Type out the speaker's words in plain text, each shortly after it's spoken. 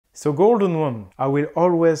So Golden One, I will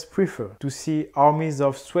always prefer to see armies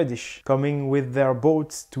of Swedish coming with their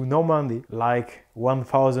boats to Normandy like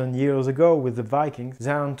 1000 years ago with the Vikings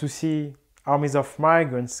than to see armies of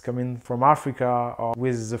migrants coming from Africa or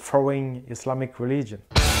with the foreign Islamic religion.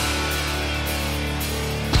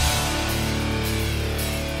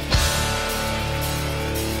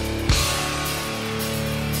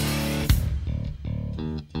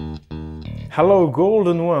 Hello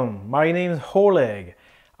Golden One, my name is Oleg.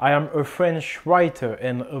 I am a French writer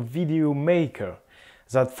and a video maker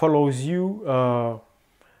that follows you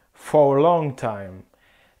for a long time.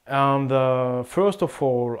 And first of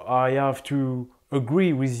all, I have to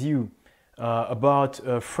agree with you about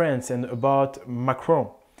France and about Macron.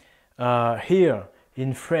 Here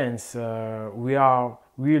in France, we are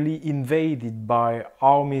really invaded by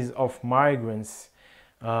armies of migrants.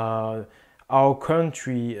 Our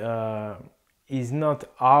country is not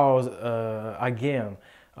ours again.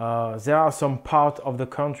 There are some parts of the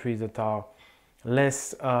country that are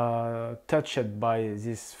less touched by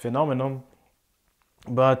this phenomenon,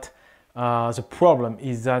 but the problem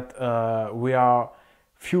is that we are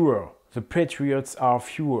fewer, the patriots are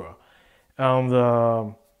fewer. And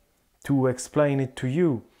to explain it to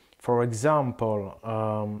you, for example,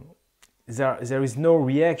 there is no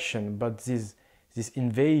reaction but this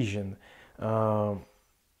invasion. The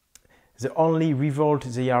only revolt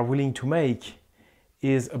they are willing to make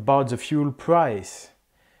is about the fuel price.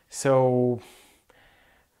 So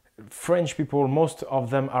French people, most of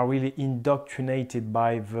them are really indoctrinated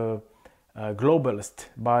by the globalist,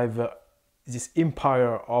 by this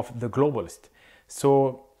empire of the globalist.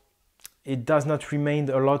 So it does not remain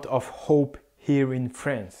a lot of hope here in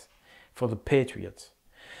France for the patriots.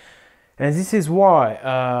 And this is why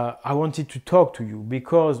I wanted to talk to you,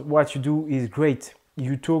 because what you do is great.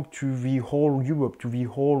 You talk to the whole Europe, to the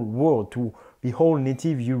whole world, to the whole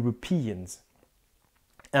native Europeans.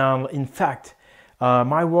 And in fact,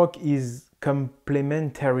 my work is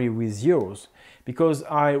complementary with yours, because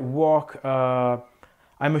I'm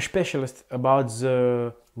a specialist about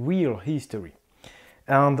the real history.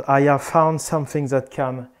 And I have found something that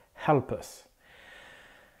can help us.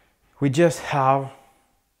 We just have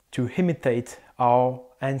to imitate our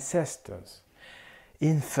ancestors.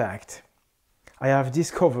 In fact, I have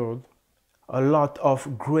discovered a lot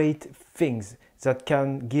of great things that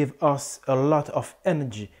can give us a lot of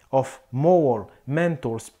energy, of moral,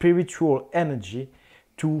 mental, spiritual energy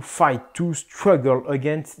to fight, to struggle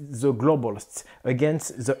against the globalists,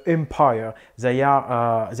 against the empire they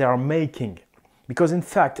are making. Because in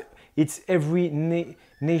fact, it's every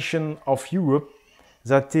nation of Europe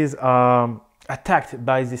that is attacked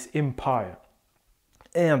by this empire.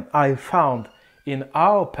 And I found in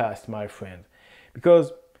our past, my friend,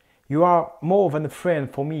 because you are more than a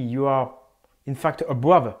friend for me, you are in fact a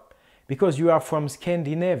brother, because you are from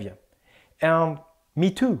Scandinavia. And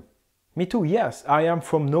me too, yes, I am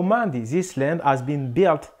from Normandy. This land has been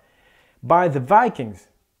built by the Vikings.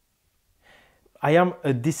 I am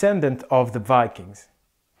a descendant of the Vikings.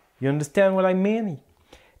 You understand what I mean?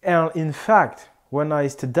 And in fact, when I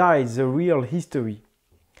studied the real history,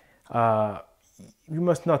 you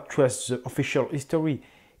must not trust the official history.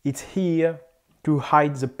 It's here to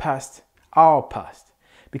hide the past, our past,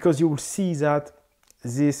 because you will see that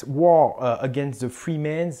this war against the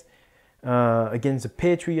freemen, against the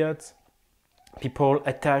patriots, people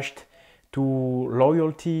attached to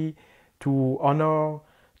loyalty, to honor,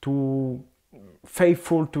 to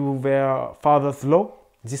faithful to their father's law,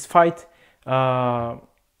 this fight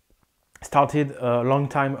started a long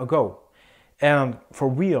time ago. And for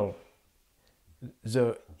real,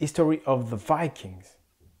 the history of the Vikings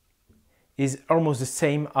is almost the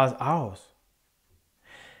same as ours.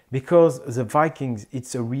 Because the Vikings,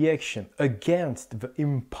 it's a reaction against the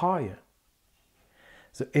empire.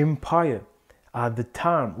 The empire, at the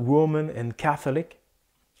time, Roman and Catholic,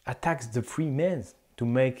 attacks the free men to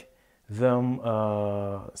make them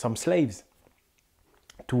some slaves,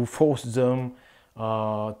 to force them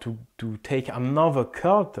to take another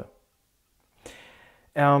culture.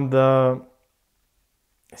 And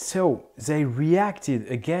so they reacted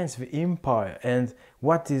against the empire. And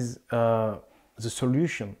what is the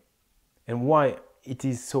solution, and why it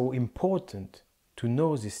is so important to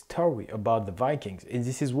know this story about the Vikings? And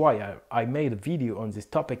this is why I made a video on this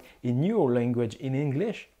topic in your language, in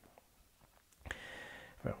English.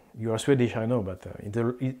 Well, you are Swedish, I know, but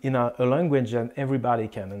in a language that everybody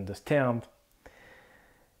can understand.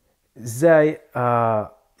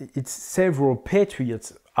 It's several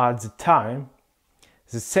patriots at the time.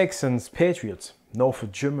 The Saxons patriots, north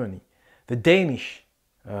of Germany, the Danish,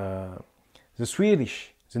 the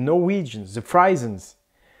Swedish, the Norwegians, the Frisians,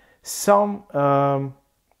 some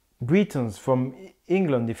Britons from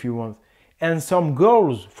England, if you want, and some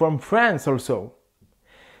girls from France also.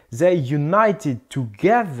 They united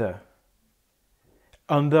together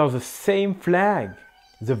under the same flag,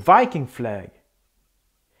 the Viking flag.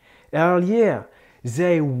 Earlier,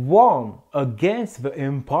 they won against the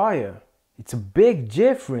empire. It's a big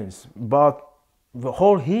difference, but the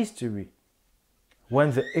whole history,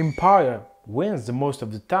 when the empire wins the most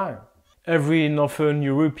of the time. Every Northern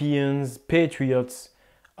Europeans, patriots,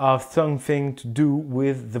 have something to do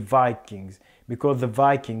with the Vikings, because the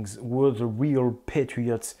Vikings were the real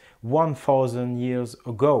patriots 1000 years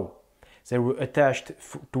ago. They were attached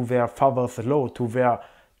to their father's law, to their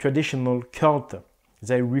traditional culture.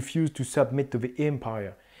 They refused to submit to the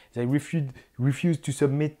empire. They refused to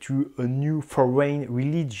submit to a new foreign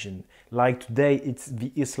religion. Like today, it's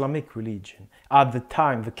the Islamic religion. At the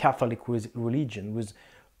time, the Catholic religion was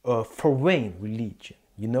a foreign religion,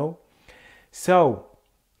 you know? So,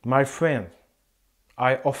 my friend,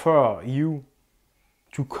 I offer you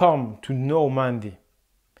to come to Normandy.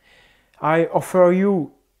 I offer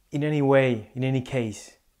you, in any way, in any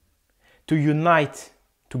case, to unite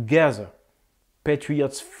together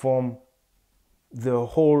patriots from the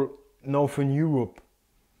whole Northern Europe,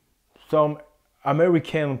 some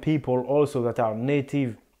American people also that are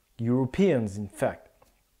native Europeans, in fact.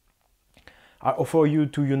 I offer you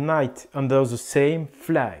to unite under the same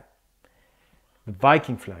flag, the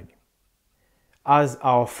Viking flag, as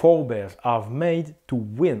our forebears have made to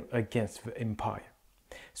win against the empire.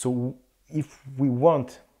 So if we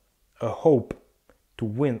want a hope to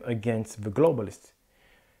win against the globalists,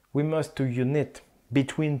 we must unite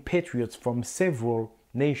between patriots from several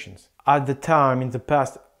nations. At the time, in the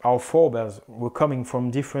past, our forebears were coming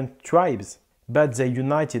from different tribes, but they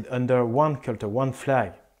united under one culture, one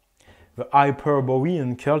flag. The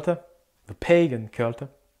Hyperborean culture, the pagan culture.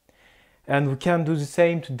 And we can do the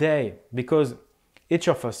same today, because each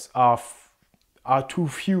of us are too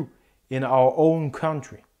few in our own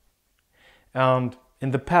country. And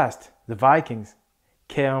in the past, the Vikings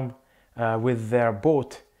came with their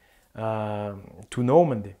boat to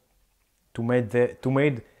Normandy to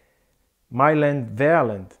make my land their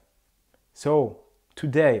land. So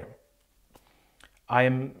today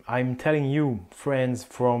I'm telling you, friends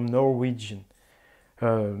from Norway,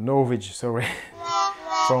 sorry,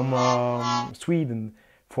 from Sweden,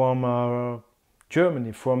 from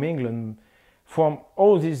Germany, from England, from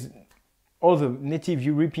all the native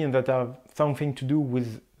Europeans that have something to do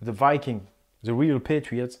with the Viking, the real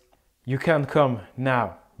patriots. You can come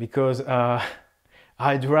now, because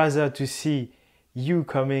I'd rather to see you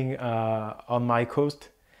coming on my coast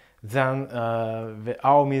than the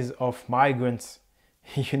armies of migrants,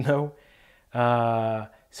 you know.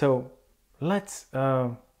 So let's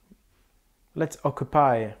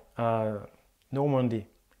occupy Normandy.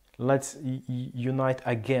 Let's unite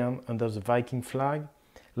again under the Viking flag.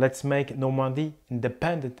 Let's make Normandy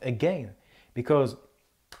independent again, because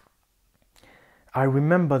I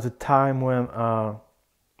remember the time when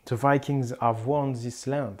the Vikings have won this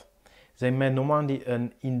land. They made Normandy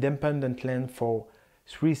an independent land for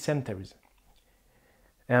 3 centuries.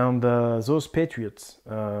 And those patriots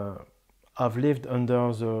have lived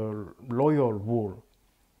under the loyal rule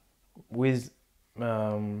with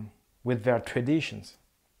their traditions.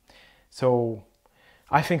 So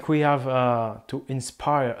I think we have to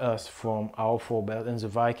inspire us from our forebears and the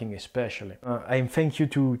Viking especially. I thank you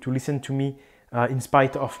to listen to me in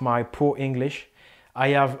spite of my poor English. I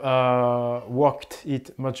have worked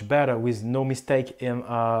it much better with no mistake in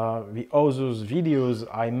the other videos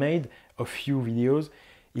I made, a few videos.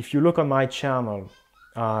 If you look on my channel,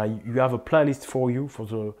 you have a playlist for you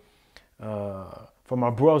for my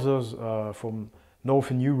brothers from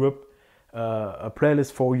Northern Europe, a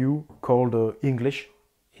playlist for you called English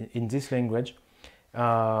in this language.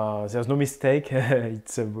 There's no mistake.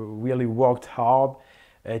 It's really worked hard.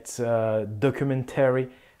 It's a documentary.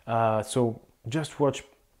 So just watch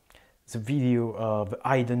the video of the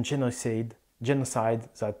Iden genocide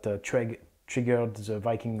that triggered the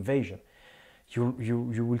Viking invasion.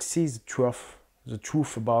 You will see the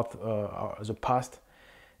truth about the past,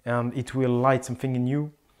 and it will light something in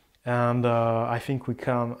you. And I think we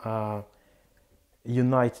can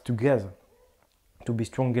unite together to be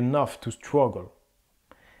strong enough to struggle.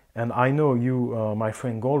 And I know you, my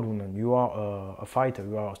friend Goldwyn, you are a fighter,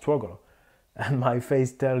 you are a struggler. And my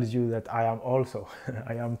face tells you that I am also,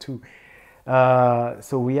 I am too.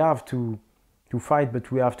 So we have to fight,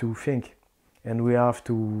 but we have to think, and we have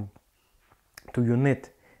to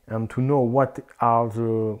unite, and to know what are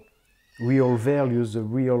the real values, the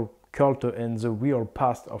real culture and the real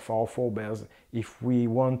past of our forebears if we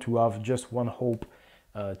want to have just one hope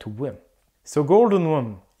to win. So Golden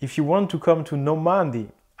One, if you want to come to Normandy,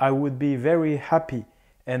 I would be very happy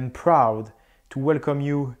and proud to welcome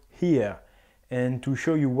you here and to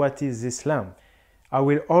show you what is Islam. I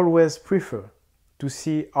will always prefer to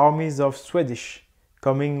see armies of Swedish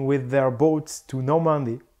coming with their boats to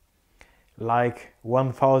Normandy, like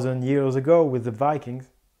 1000 years ago with the Vikings,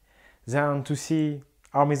 than to see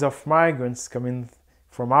armies of migrants coming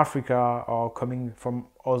from Africa or coming from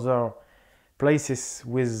other places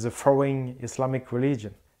with the foreign Islamic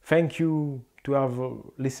religion. Thank you to have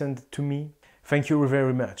listened to me. Thank you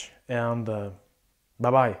very much, and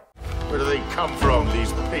bye-bye. Where do they come from,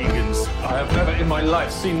 these pagans? I have never in my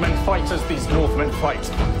life seen men fight as these Northmen fight.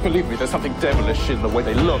 Believe me, there's something devilish in the way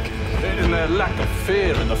they look, in their lack of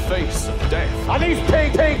fear in the face of death. Are these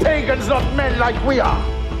pagans not men like we are?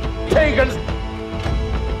 Pagans